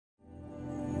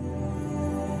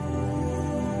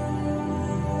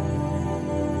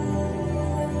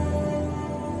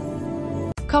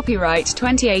Copyright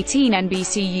 2018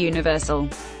 NBC Universal.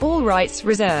 All rights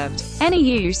reserved. Any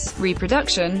use,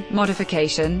 reproduction,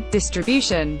 modification,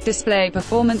 distribution, display,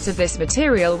 performance of this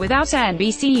material without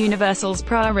NBC Universal's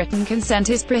prior written consent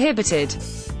is prohibited.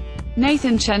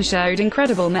 Chen showed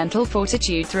incredible mental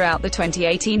fortitude throughout the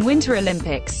 2018 Winter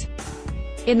Olympics.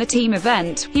 In the team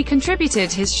event, he contributed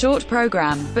his short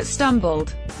program, but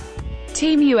stumbled.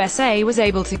 Team USA was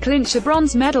able to clinch a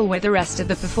bronze medal with the rest of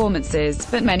the performances,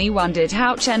 but many wondered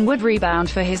how Chen would rebound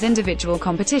for his individual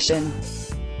competition.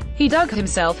 He dug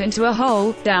himself into a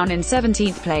hole, down in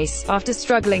 17th place, after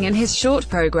struggling in his short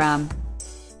program.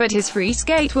 But his free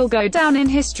skate will go down in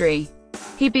history.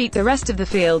 He beat the rest of the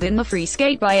field in the free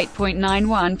skate by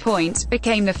 8.91 points,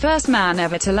 became the first man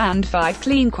ever to land 5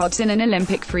 clean quads in an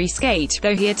Olympic free skate,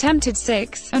 though he attempted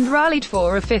 6, and rallied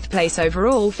for a 5th place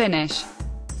overall finish.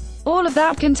 All of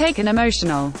that can take an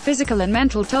emotional, physical and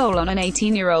mental toll on an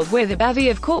 18-year-old with a bevy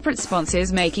of corporate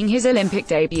sponsors making his Olympic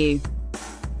debut.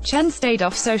 Chen stayed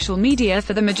off social media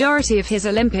for the majority of his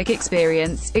Olympic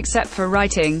experience, except for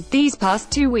writing, "These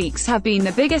past 2 weeks have been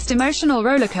the biggest emotional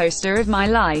roller coaster of my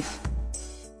life.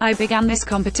 I began this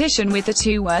competition with the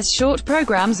 2 worst short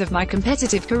programs of my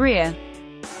competitive career.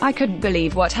 I couldn't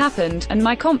believe what happened, and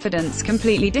my confidence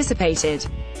completely dissipated.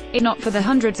 If not for the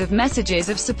hundreds of messages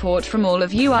of support from all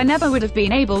of you, I never would have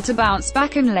been able to bounce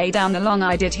back and lay down the long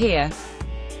I did here.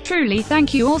 Truly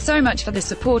thank you all so much for the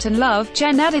support and love."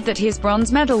 Chen added that his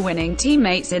bronze medal winning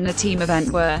teammates in the team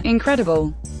event were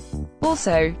incredible.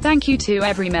 Also, thank you to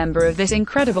every member of this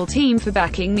incredible team for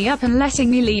backing me up and letting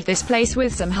me leave this place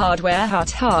with some hardware.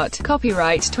 Heart.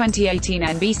 Copyright 2018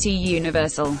 NBC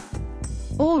Universal.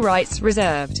 All rights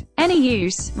reserved. Any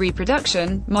use,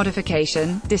 reproduction,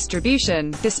 modification,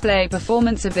 distribution, display,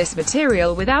 performance of this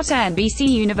material without NBC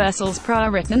Universal's prior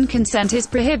written consent is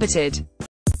prohibited.